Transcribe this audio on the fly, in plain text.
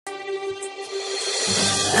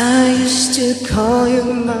I used to call you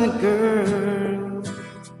my girl.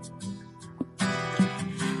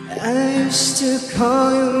 I used to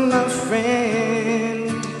call you my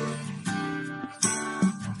friend.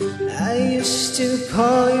 I used to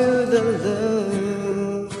call you the love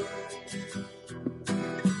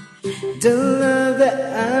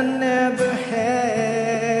that I never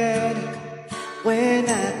had. When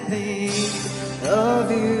I think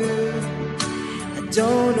of you, I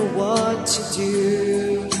don't know what to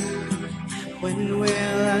do. When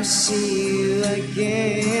will I see you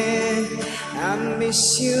again? I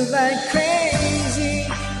miss you like crazy,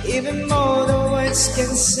 even more than words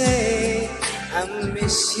can say. I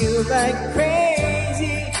miss you like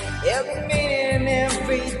crazy, every minute and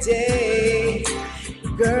every day.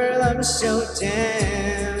 Girl, I'm so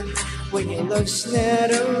down when your love's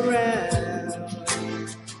not around.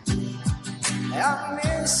 I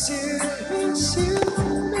miss you, miss you,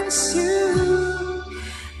 miss you.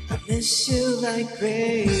 I miss you like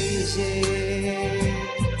crazy.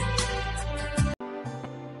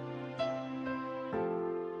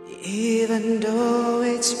 Even though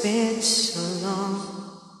it's been so long,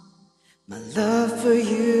 my love for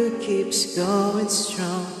you keeps going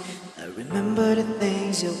strong. I remember the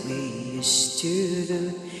things that we used to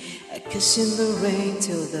do. I kiss in the rain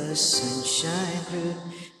till the sun shine through.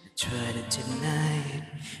 I try to deny it,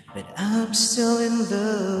 but I'm still in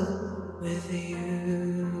love with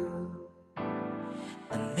you.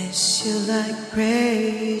 I miss you like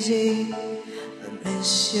crazy. I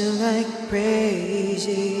miss you like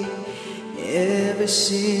crazy. Ever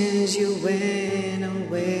since you went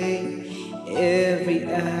away, every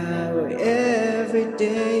hour, every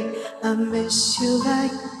day, I miss you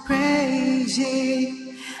like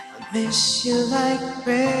crazy. I miss you like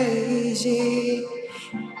crazy.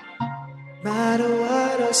 No matter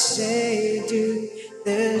what I say, do,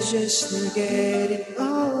 there's just no getting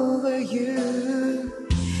over you.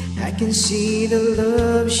 I can see the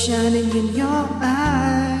love shining in your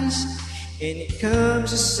eyes, and it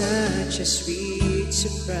comes as such a sweet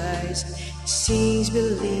surprise. It seems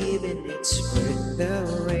believing it's worth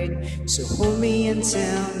the wait. So hold me and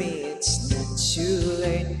tell me it's not too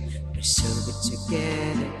late. We're so good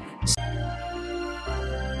together.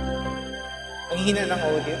 Ang hina ng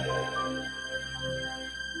audio.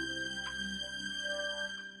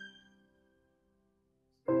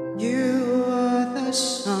 You are the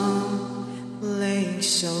song playing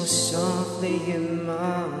so softly in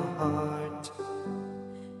my heart.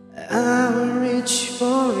 I'll reach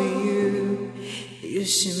for you. You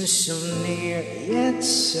seem so near yet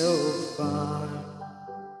so far.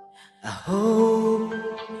 I hope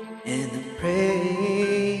and I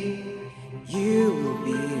pray you will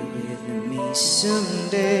be with me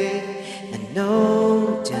someday. I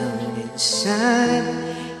know down inside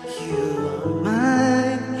you are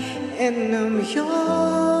mine, and I'm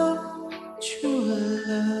your true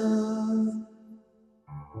love.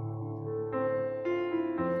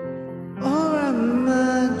 Or am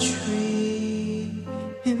I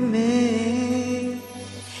dreaming?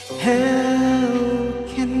 How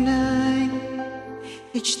can I?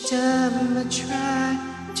 Each time I try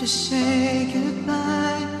to say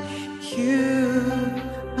goodbye, you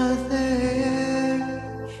are there.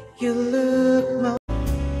 You look my.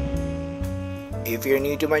 If you're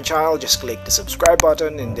new to my channel, just click the subscribe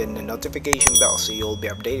button and then the notification bell so you'll be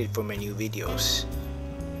updated for my new videos.